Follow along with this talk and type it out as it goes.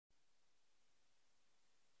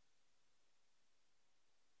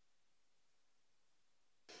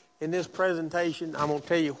In this presentation, I'm going to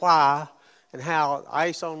tell you why and how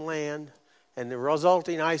ice on land and the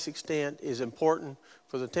resulting ice extent is important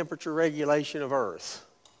for the temperature regulation of Earth.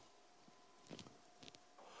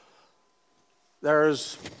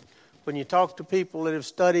 When you talk to people that have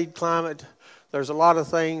studied climate, there's a lot of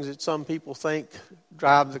things that some people think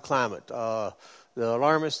drive the climate. The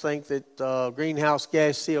alarmists think that greenhouse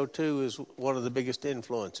gas CO2 is one of the biggest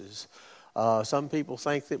influences. Some people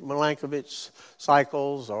think that Milankovitch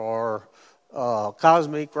cycles or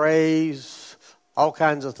cosmic rays, all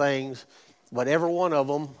kinds of things. But every one of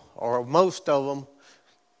them, or most of them,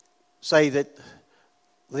 say that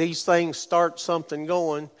these things start something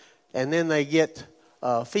going, and then they get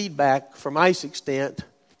feedback from ice extent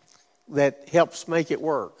that helps make it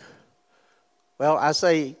work. Well, I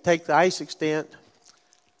say take the ice extent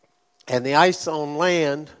and the ice on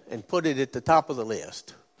land and put it at the top of the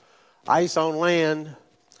list. Ice on land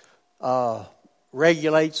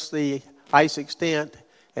regulates the ice extent,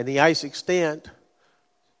 and the ice extent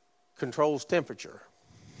controls temperature.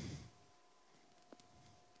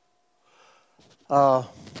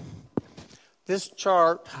 This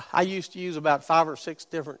chart, I used to use about 5 or 6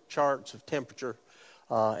 different charts of temperature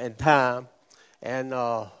and time. And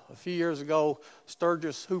a few years ago,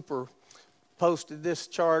 Sturgis Hooper posted this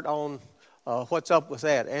chart on What's Up With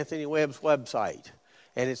That, Anthony Webb's website.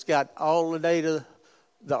 And it's got all the data,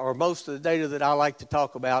 or most of the data that I like to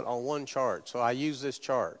talk about on one chart. So I use this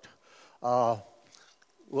chart.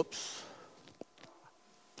 Whoops.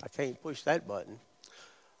 I can't push that button.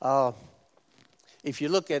 If you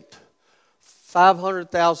look at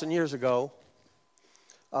 500,000 years ago,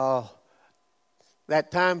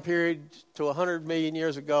 that time period to 100 million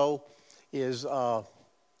years ago is the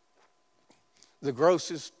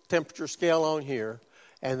grossest temperature scale on here.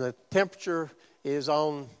 And the temperature is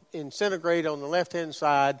in centigrade on the left-hand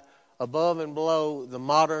side, above and below the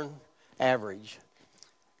modern average.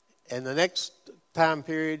 And the next time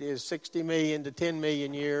period is 60 million to 10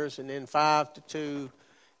 million years, and then 5 to 2.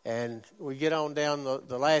 And we get on down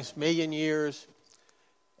the last million years,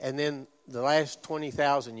 and then the last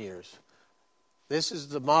 20,000 years. This is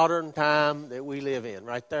the modern time that we live in,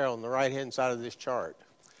 right there on the right-hand side of this chart.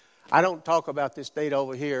 I don't talk about this data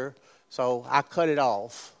over here, so I cut it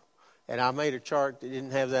off, and I made a chart that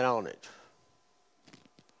didn't have that on it.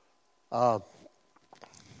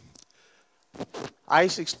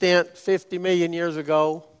 Ice extent 50 million years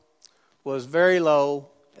ago was very low,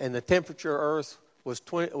 and the temperature of Earth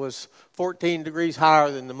was 14 degrees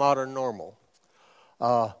higher than the modern normal.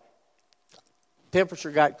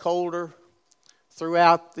 Temperature got colder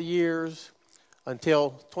throughout the years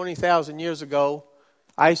until 20,000 years ago.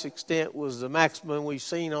 Ice extent was the maximum we've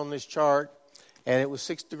seen on this chart, and it was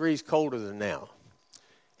 6 degrees colder than now.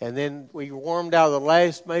 And then we warmed out of the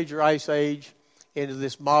last major ice age into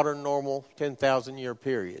this modern normal 10,000 year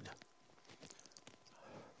period.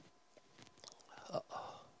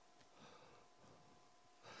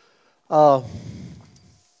 Our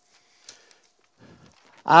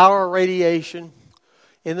radiation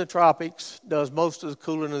in the tropics does most of the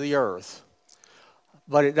cooling of the Earth,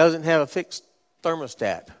 but it doesn't have a fixed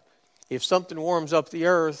thermostat. If something warms up the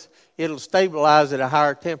Earth, it'll stabilize at a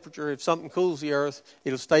higher temperature. If something cools the Earth,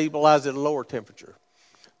 it'll stabilize at a lower temperature.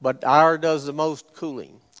 But ours does the most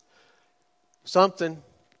cooling. Something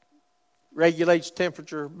regulates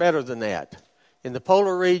temperature better than that. In the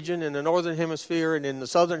polar region, in the northern hemisphere, and in the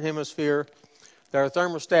southern hemisphere, there are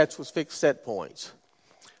thermostats with fixed set points.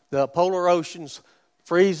 The polar oceans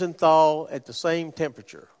freeze and thaw at the same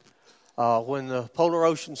temperature. When the polar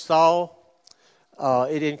oceans thaw,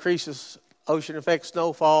 it increases ocean effect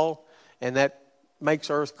snowfall, and that makes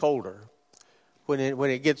Earth colder. When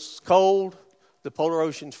it gets cold, the polar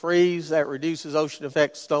oceans freeze. That reduces ocean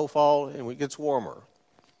effect snowfall, and it gets warmer.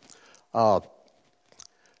 I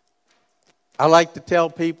like to tell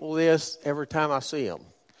people this every time I see them.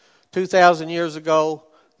 2,000 years ago,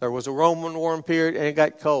 there was a Roman warm period, and it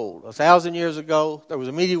got cold. 1,000 years ago, there was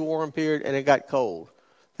a medieval warm period, and it got cold.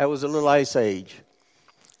 That was a little ice age.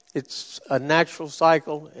 It's a natural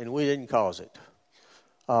cycle, and we didn't cause it.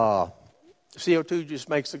 CO2 just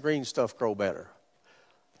makes the green stuff grow better.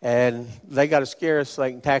 And they got to scare us so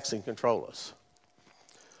they can tax and control us.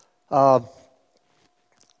 A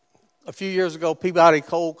few years ago, Peabody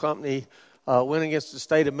Coal Company went against the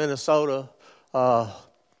state of Minnesota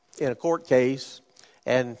in a court case.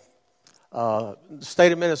 And the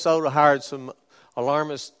state of Minnesota hired some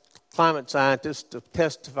alarmist climate scientists to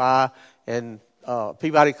testify, and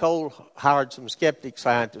Peabody Coal hired some skeptic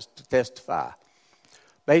scientists to testify.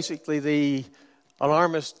 Basically, the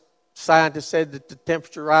alarmist scientists said that the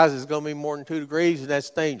temperature rise is going to be more than 2 degrees, and that's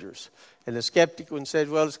dangerous. And the skeptic one said,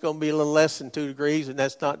 well, it's going to be a little less than 2 degrees, and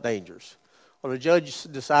that's not dangerous. Well, the judge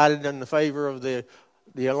decided in the favor of the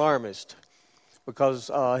alarmist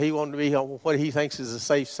because he wanted to be on what he thinks is the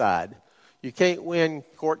safe side. You can't win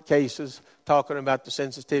court cases talking about the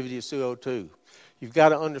sensitivity of CO2. You've got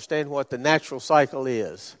to understand what the natural cycle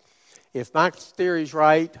is. If my theory's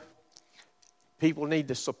right, people need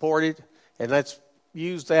to support it, and let's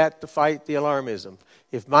use that to fight the alarmism.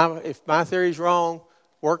 If my theory's wrong,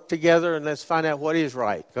 work together and let's find out what is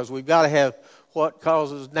right, because we've got to have what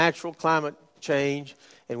causes natural climate change,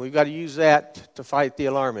 and we've got to use that to fight the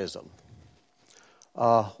alarmism.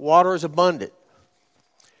 Water is abundant.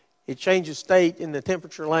 It changes state in the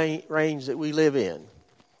temperature range that we live in.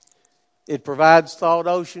 It provides thawed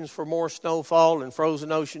oceans for more snowfall and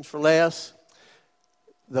frozen oceans for less.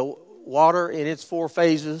 The water in its 4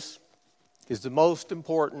 phases is the most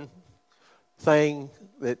important thing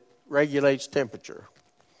that regulates temperature.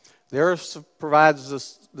 The earth provides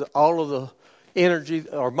us all of the energy,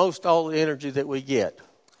 or most all the energy that we get.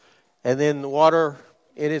 And then the water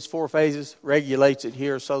in its 4 phases regulates it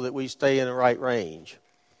here so that we stay in the right range.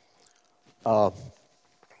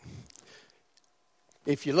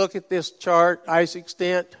 If you look at this chart, ice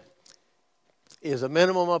extent is a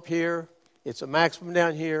minimum up here. It's a maximum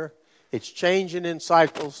down here. It's changing in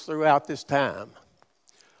cycles throughout this time.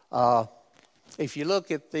 If you look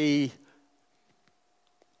at the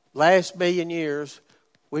last million years,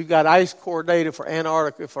 we've got ice core data for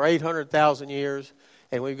Antarctica for 800,000 years,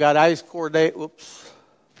 and we've got ice core data.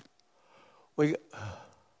 We've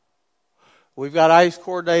got ice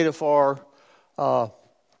core data for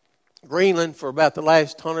Greenland for about the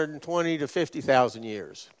last 120 to 50,000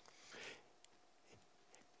 years.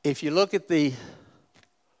 If you look at the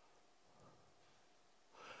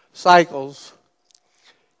cycles,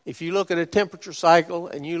 if you look at a temperature cycle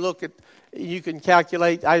and you can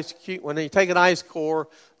calculate when they take an ice core,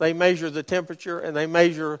 they measure the temperature and they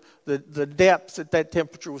measure the depth that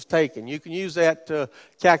temperature was taken. You can use that to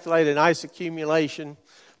calculate an ice accumulation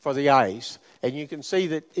for the ice. And you can see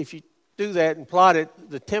that if you do that and plot it,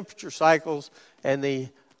 the temperature cycles and the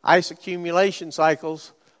ice accumulation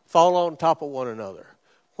cycles fall on top of one another.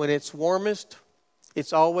 When it's warmest,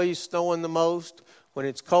 it's always snowing the most. When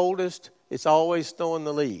it's coldest, it's always snowing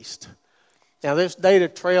the least. Now this data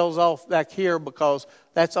trails off back here because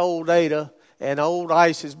that's old data, and new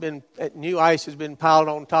ice has been piled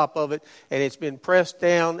on top of it, and it's been pressed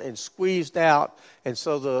down and squeezed out, and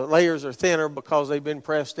so the layers are thinner because they've been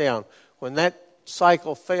pressed down. When that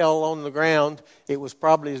cycle fell on the ground, it was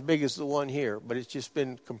probably as big as the one here, but it's just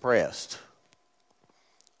been compressed.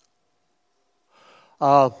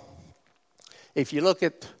 If you look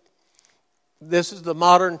at, this is the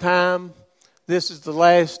modern time, this is the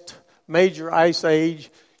last major ice age.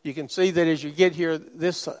 You can see that as you get here,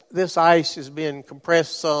 this ice has been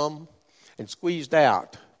compressed some and squeezed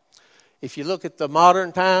out. If you look at the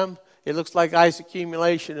modern time, it looks like ice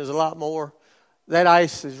accumulation is a lot more. That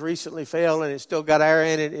ice has recently fell and it's still got air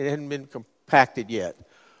in it. It hasn't been compacted yet.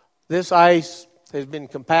 This ice has been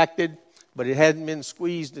compacted, but it hasn't been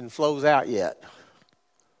squeezed and flows out yet.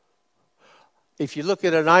 If you look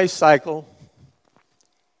at an ice cycle,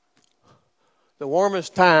 the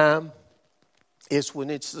warmest time is when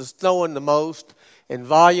it's snowing the most and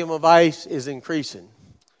volume of ice is increasing.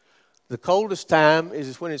 The coldest time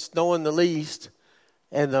is when it's snowing the least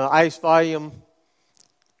and the ice volume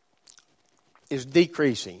is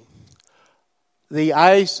decreasing. The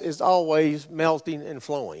ice is always melting and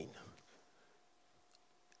flowing.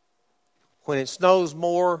 When it snows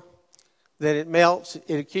more than it melts,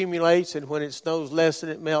 it accumulates, and when it snows less than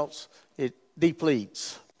it melts, it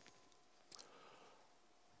depletes.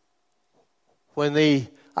 When the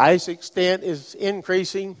ice extent is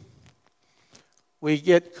increasing, we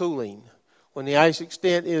get cooling. When the ice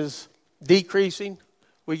extent is decreasing,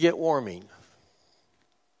 we get warming.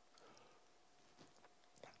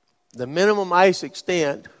 The minimum ice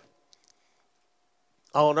extent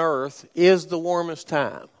on Earth is the warmest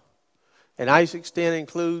time. And ice extent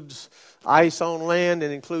includes ice on land,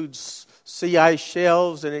 and includes sea ice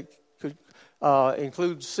shelves, and it could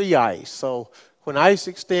includes sea ice. So when ice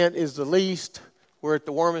extent is the least, we're at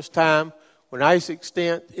the warmest time. When ice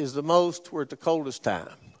extent is the most, we're at the coldest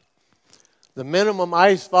time. The minimum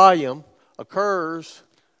ice volume occurs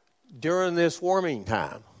during this warming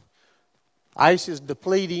time. Ice is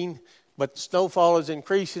depleting, but snowfall is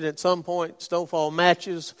increasing. At some point, snowfall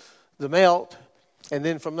matches the melt, and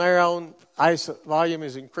then from there on, ice volume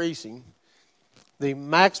is increasing. The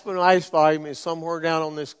maximum ice volume is somewhere down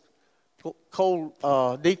on this cold,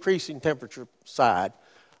 decreasing temperature side.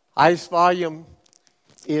 Ice volume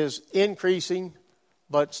is increasing,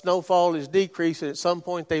 but snowfall is decreasing. At some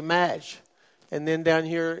point they match, and then down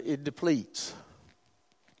here it depletes.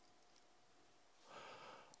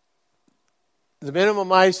 The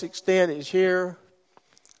minimum ice extent is here.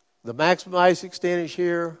 The maximum ice extent is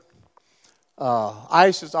here.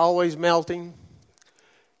 Ice is always melting.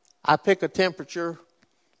 I pick a temperature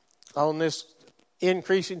on this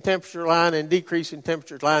increasing temperature line and decreasing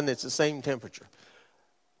temperature line that's the same temperature.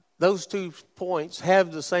 Those 2 points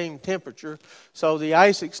have the same temperature, so the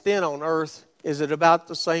ice extent on Earth is at about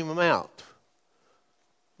the same amount.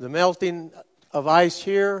 The melting of ice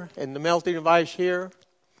here and the melting of ice here,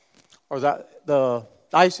 or the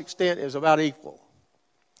ice extent is about equal.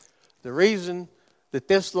 The reason that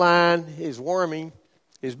this line is warming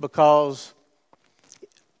is because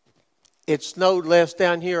it snowed less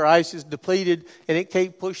down here, ice is depleted, and it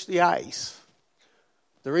can't push the ice.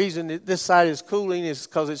 The reason that this side is cooling is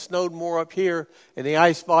because it snowed more up here, and the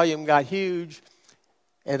ice volume got huge,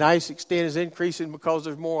 and ice extent is increasing because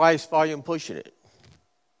there's more ice volume pushing it.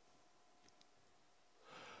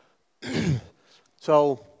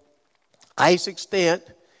 So, ice extent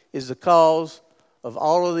is the cause of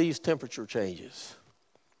all of these temperature changes,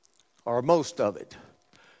 or most of it.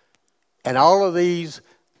 And all of these,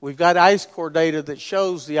 we've got ice core data that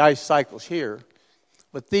shows the ice cycles here,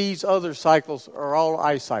 but these other cycles are all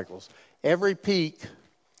ice cycles. Every peak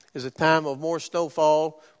is a time of more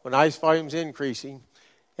snowfall when ice volume is increasing.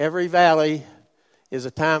 Every valley is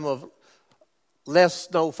a time of less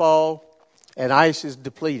snowfall and ice is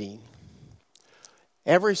depleting.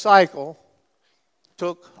 Every cycle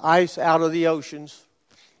took ice out of the oceans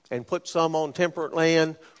and put some on temperate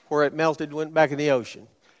land where it melted and went back in the ocean.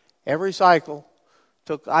 Every cycle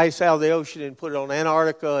took ice out of the ocean and put it on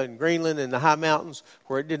Antarctica and Greenland and the high mountains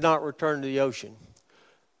where it did not return to the ocean.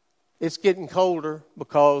 It's getting colder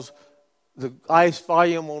because the ice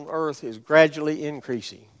volume on Earth is gradually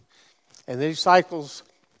increasing. And these cycles,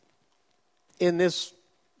 in this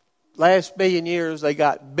last billion years, they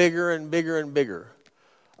got bigger and bigger and bigger.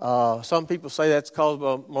 Some people say that's caused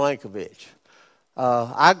by Milankovitch.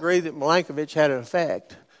 I agree that Milankovitch had an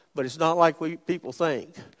effect, but it's not like people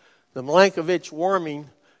think. The Milankovitch warming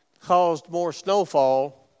caused more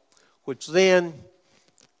snowfall, which then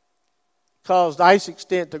caused ice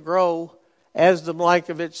extent to grow. As the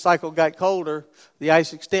Milankovitch cycle got colder, the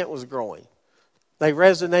ice extent was growing. They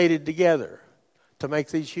resonated together to make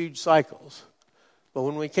these huge cycles. But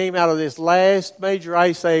when we came out of this last major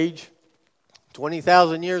ice age,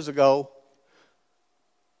 20,000 years ago,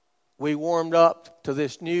 we warmed up to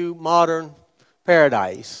this new modern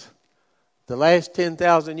paradise. The last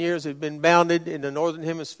 10,000 years have been bounded in the northern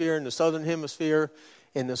hemisphere and the southern hemisphere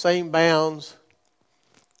in the same bounds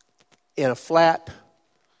in a flat,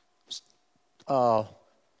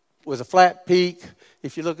 with a flat peak.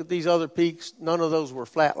 If you look at these other peaks, none of those were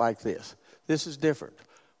flat like this. This is different.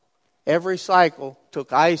 Every cycle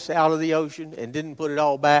took ice out of the ocean and didn't put it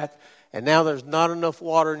all back. And now there's not enough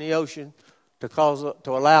water in the ocean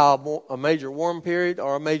to allow a major warm period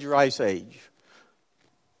or a major ice age.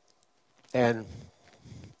 And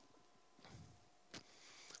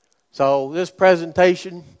so this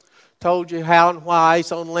presentation told you how and why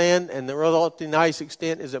ice on land and the resulting ice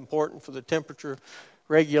extent is important for the temperature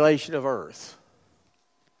regulation of Earth.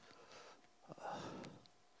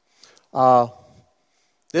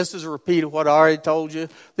 This is a repeat of what I already told you.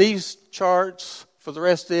 These charts for the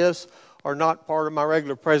rest of this are not part of my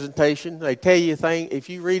regular presentation. They tell you things. If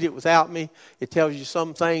you read it without me, it tells you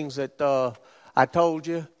some things that I told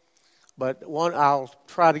you. But I'll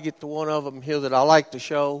try to get to one of them here that I like to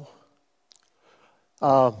show.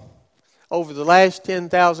 Over the last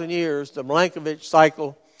 10,000 years, the Milankovitch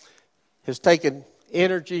cycle has taken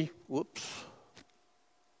energy,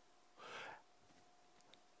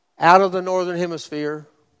 out of the northern hemisphere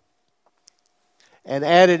and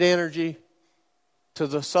added energy to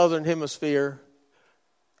the southern hemisphere,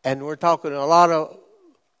 and we're talking a lot of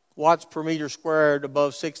watts per meter squared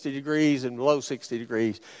above 60 degrees and below 60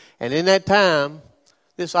 degrees. And in that time,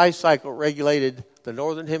 this ice cycle regulated the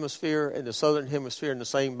northern hemisphere and the southern hemisphere in the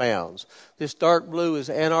same bounds. This dark blue is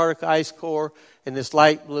Antarctic ice core, and this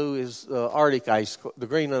light blue is the Arctic ice, the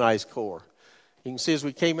Greenland ice core. You can see as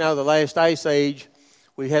we came out of the last ice age,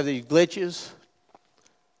 we have these glitches.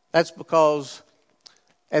 That's because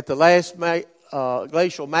at the last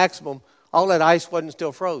glacial maximum, all that ice wasn't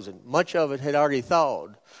still frozen. Much of it had already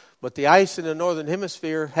thawed. But the ice in the northern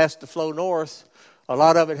hemisphere has to flow north. A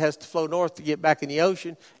lot of it has to flow north to get back in the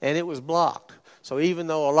ocean, and it was blocked. So even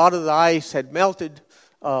though a lot of the ice had melted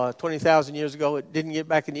 20,000 years ago, it didn't get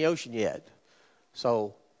back in the ocean yet.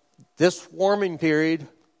 So this warming period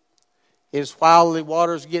is while the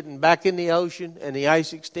water is getting back in the ocean and the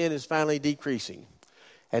ice extent is finally decreasing.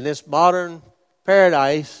 And this modern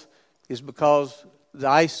paradise is because the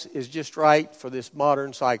ice is just right for this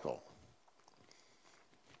modern cycle.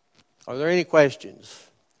 Are there any questions?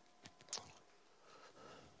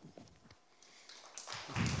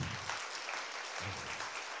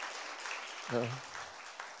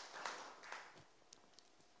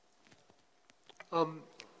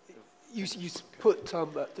 You put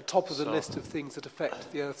at the top of the list of things that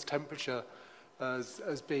affect the Earth's temperature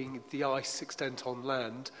as being the ice extent on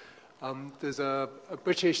land. There's a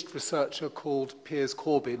British researcher called Piers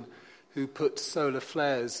Corbyn who put solar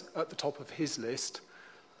flares at the top of his list.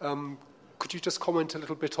 Could you just comment a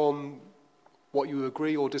little bit on what you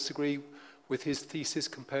agree or disagree with his thesis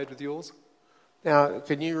compared with yours? Now,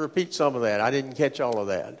 can you repeat some of that? I didn't catch all of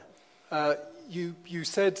that. You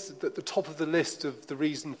said that the top of the list of the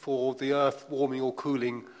reason for the Earth warming or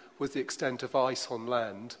cooling was the extent of ice on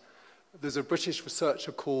land. There's a British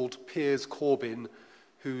researcher called Piers Corbyn,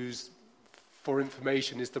 who's, for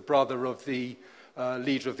information, is the brother of the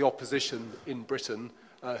leader of the opposition in Britain,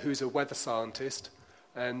 who's a weather scientist.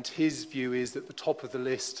 And his view is that the top of the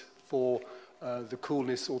list for the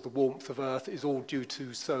coolness or the warmth of Earth is all due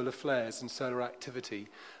to solar flares and solar activity.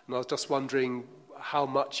 And I was just wondering how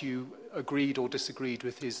much you agreed or disagreed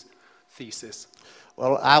with his thesis.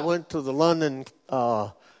 Well, I went to the London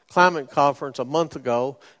Climate Conference a month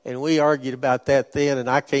ago, and we argued about that then, and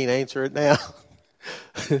I can't answer it now.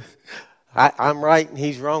 I'm right and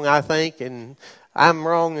he's wrong, I think, and I'm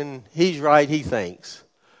wrong and he's right, he thinks.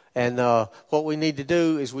 And what we need to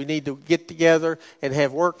do is we need to get together and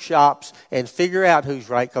have workshops and figure out who's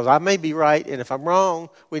right, because I may be right, and if I'm wrong,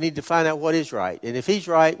 we need to find out what is right. And if he's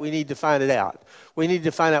right, we need to find it out. We need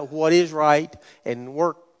to find out what is right and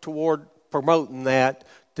work toward promoting that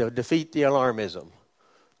to defeat the alarmism.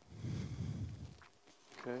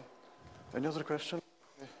 Okay. Any other question?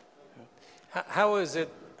 How is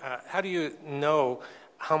it? How do you know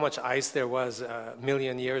how much ice there was a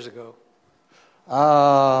million years ago?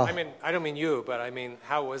 I mean, I don't mean you, but I mean,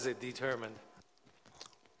 how was it determined?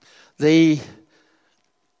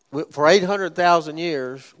 For 800,000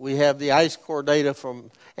 years, we have the ice core data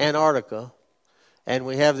from Antarctica, and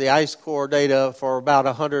we have the ice core data for about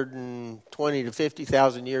 120 to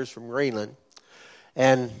 50,000 years from Greenland.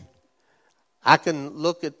 And I can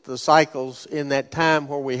look at the cycles in that time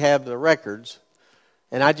where we have the records,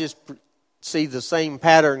 and I just see the same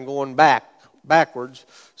pattern going backwards.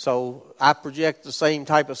 So I project the same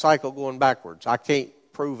type of cycle going backwards. I can't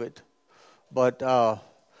prove it, but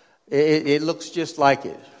it looks just like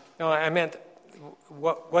it. No, I meant,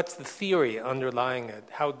 what's the theory underlying it?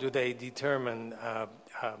 How do they determine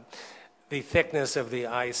the thickness of the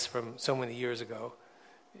ice from so many years ago?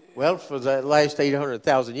 Well, for the last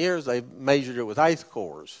 800,000 years, they've measured it with ice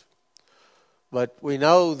cores. But we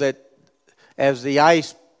know that as the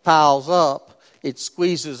ice piles up, it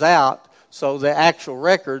squeezes out, so the actual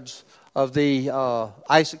records of the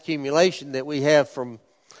ice accumulation that we have from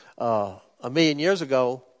a million years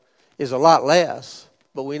ago is a lot less.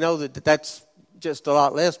 But we know that that's just a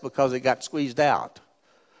lot less because it got squeezed out.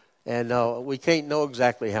 And we can't know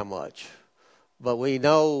exactly how much. But we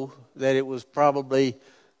know that it was probably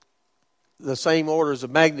the same orders of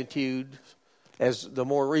magnitude as the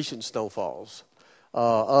more recent snowfalls.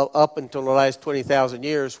 Up until the last 20,000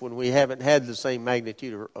 years, when we haven't had the same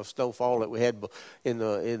magnitude of snowfall that we had in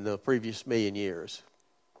the previous million years.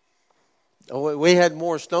 We had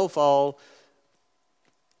more snowfall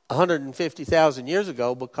 150,000 years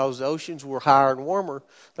ago because the oceans were higher and warmer.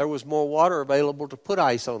 There was more water available to put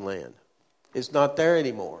ice on land. It's not there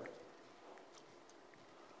anymore.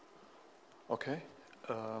 Okay.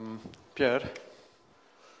 Pierre?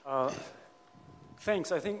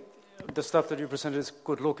 Thanks. I think the stuff that you presented is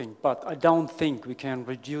good looking, but I don't think we can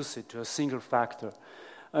reduce it to a single factor.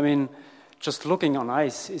 I mean, just looking on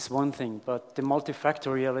ice is one thing, but the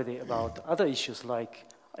multifactoriality about other issues like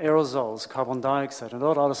aerosols, carbon dioxide, and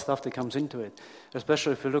all other stuff that comes into it,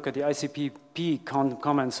 especially if you look at the ICPP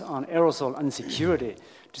comments on aerosol insecurity,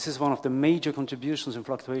 this is one of the major contributions and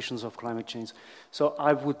fluctuations of climate change. So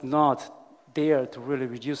I would not dare to really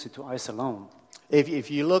reduce it to ice alone. If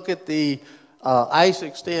you look at the ice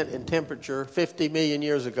extent and temperature 50 million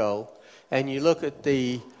years ago, and you look at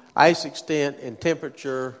the ice extent and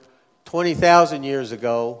temperature 20,000 years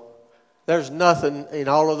ago, there's nothing in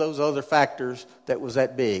all of those other factors that was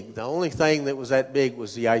that big. The only thing that was that big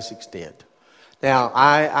was the ice extent. Now,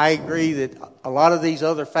 I agree that a lot of these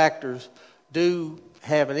other factors do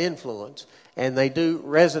have an influence, and they do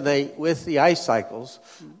resonate with the ice cycles,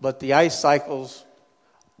 but the ice cycles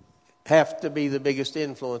have to be the biggest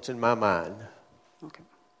influence in my mind. Okay.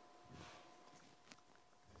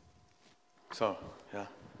 So, yeah,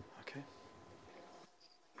 okay.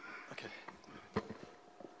 Okay.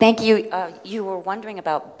 Thank you. You were wondering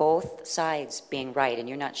about both sides being right, and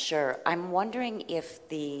you're not sure. I'm wondering if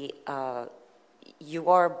you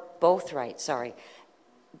are both right, sorry,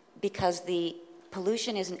 because the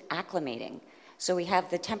pollution isn't acclimating. So we have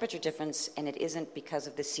the temperature difference, and it isn't because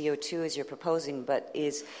of the CO2 as you're proposing, but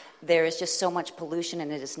there is just so much pollution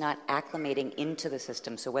and it is not acclimating into the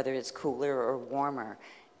system. So whether it's cooler or warmer,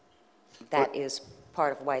 that is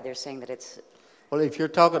part of why they're saying that it's if you're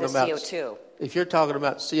talking about CO2. If you're talking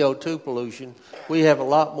about CO2 pollution, we have a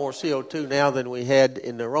lot more CO2 now than we had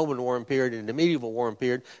in the Roman warm period and the medieval warm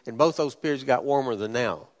period, and both those periods got warmer than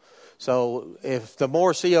now. So if the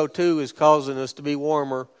more CO2 is causing us to be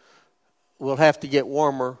warmer, we'll have to get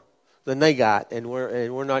warmer than they got, and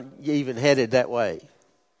we're not even headed that way.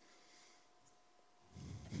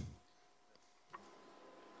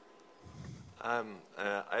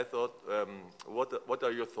 I thought, what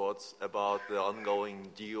are your thoughts about the ongoing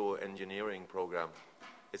geoengineering program?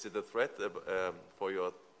 Is it a threat for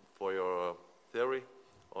your theory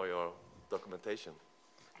or your documentation?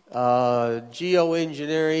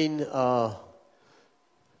 Geoengineering,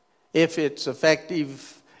 if it's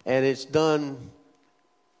effective and it's done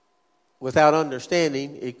without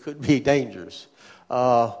understanding, it could be dangerous.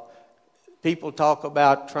 People talk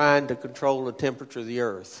about trying to control the temperature of the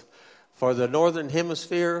earth. For the northern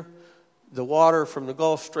hemisphere, the water from the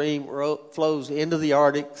Gulf Stream flows into the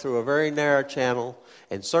Arctic through a very narrow channel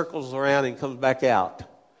and circles around and comes back out.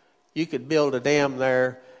 You could build a dam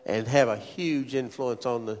there and have a huge influence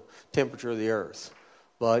on the temperature of the earth.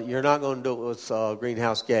 But you're not going to do it with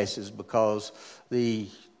greenhouse gases, because the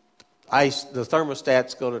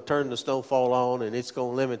thermostat's going to turn the snowfall on, and it's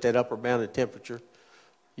going to limit that upper bound of temperature.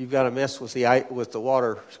 You've got to mess with the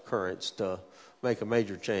water currents to make a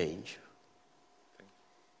major change.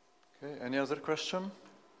 Okay, any other question?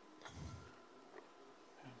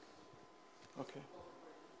 Okay.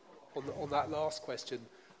 On that last question,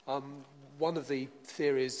 one of the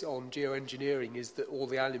theories on geoengineering is that all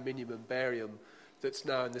the aluminium and barium that's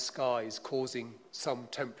now in the sky is causing some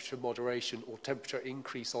temperature moderation or temperature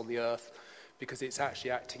increase on the Earth, because it's actually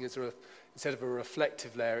acting as instead of a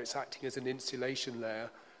reflective layer, it's acting as an insulation layer,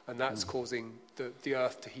 and that's causing the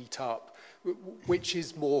Earth to heat up. Which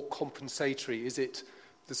is more compensatory? Is it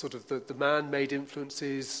the sort of the man-made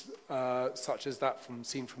influences, such as that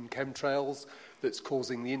seen from chemtrails, that's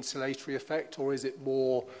causing the insulatory effect, or is it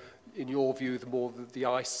more, in your view, the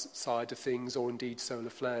ice side of things, or indeed solar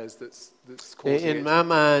flares that's causing it? In my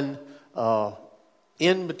mind,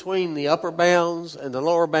 in between the upper bounds and the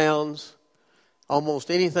lower bounds, almost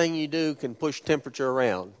anything you do can push temperature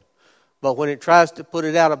around. But when it tries to put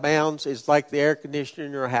it out of bounds, it's like the air conditioner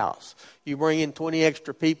in your house. You bring in 20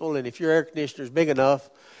 extra people, and if your air conditioner is big enough,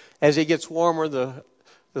 as it gets warmer, the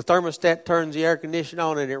thermostat turns the air conditioner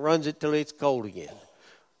on and it runs it till it's cold again.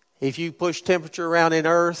 If you push temperature around in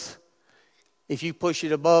Earth, if you push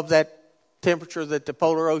it above that temperature that the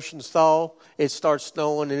polar oceans thaw, it starts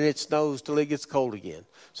snowing, and it snows till it gets cold again.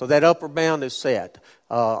 So that upper bound is set.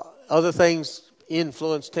 Other things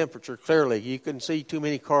influence temperature, clearly. You can see too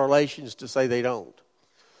many correlations to say they don't.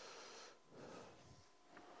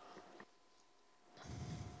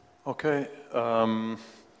 Okay.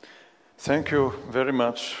 Thank you very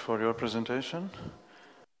much for your presentation.